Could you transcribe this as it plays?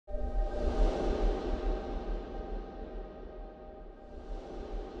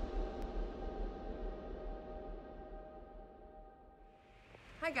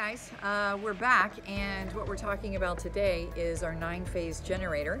Hi guys, we're back, and what we're talking about today is our 9-phase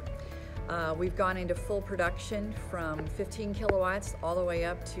generator. We've gone into full production from 15 kilowatts all the way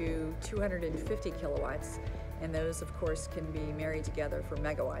up to 250 kilowatts, and those of course can be married together for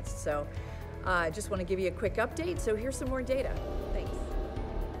megawatts. So I just want to give you a quick update, so here's some more data. Thanks.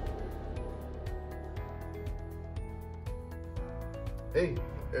 Hey,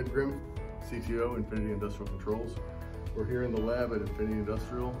 Ed Grimm, CTO Infinity Industrial Controls. We're here in the lab at Infinity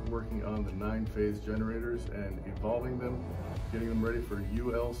Industrial working on the 9-phase generators and evolving them, getting them ready for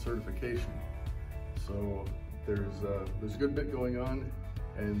UL certification. So there's a good bit going on,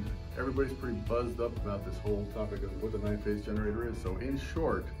 and everybody's pretty buzzed up about this whole topic of what the 9-phase generator is. So in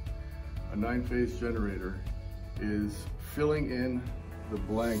short, a 9-phase generator is filling in the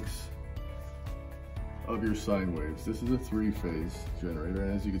blanks of your sine waves. This is a 3-phase generator,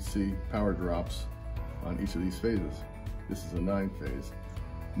 and as you can see, power drops on each of these phases. This is a 9-phase,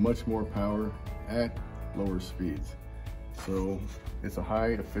 much more power at lower speeds. So it's a high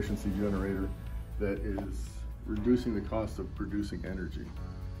efficiency generator that is reducing the cost of producing energy.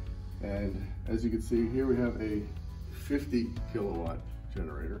 And as you can see here, we have a 50 kilowatt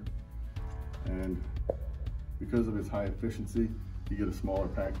generator, and because of its high efficiency, you get a smaller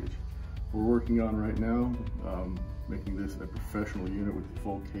package. We're working on right now making this a professional unit with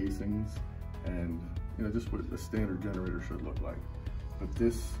full casings and just what a standard generator should look like. But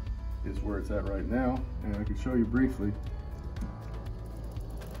this is where it's at right now, and I can show you briefly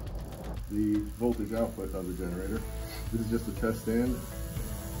the voltage output of the generator. This is just a test stand.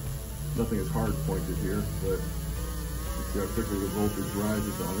 Nothing is hard pointed here, but you see how quickly the voltage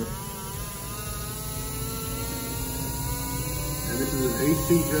rises on it. And this is an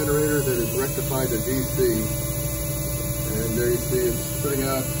AC generator that is rectified to DC. And there you see it's putting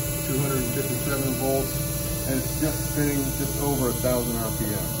out 257 volts, and it's just spinning just over 1,000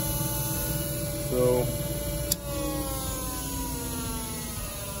 RPM. So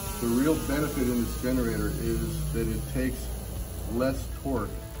the real benefit in this generator is that it takes less torque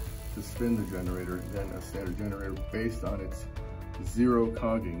to spin the generator than a standard generator based on its zero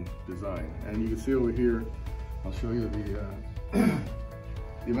cogging design. And you can see over here, I'll show you the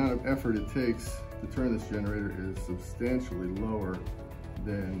amount of effort it takes to turn this generator is substantially lower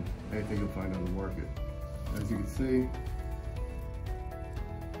than anything you'll find on the market. As you can see,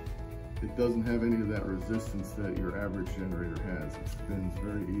 it doesn't have any of that resistance that your average generator has. It spins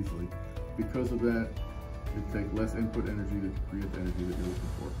very easily. Because of that, it takes less input energy to create the energy that you're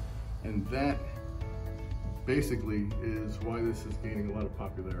looking for. And that basically is why this is gaining a lot of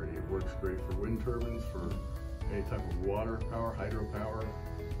popularity. It works great for wind turbines, for any type of water power, hydropower,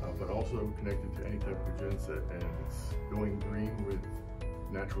 but also connected to any type of genset, and it's going green with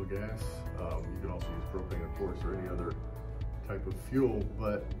natural gas. You can also use propane, of course, or any other type of fuel,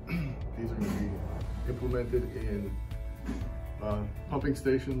 but these are going to be implemented in pumping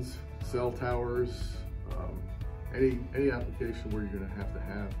stations, cell towers, any application where you're going to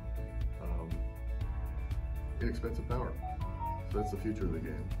have inexpensive power. So that's the future of the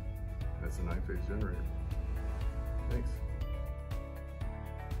game. That's a 9-phase generator. Thanks.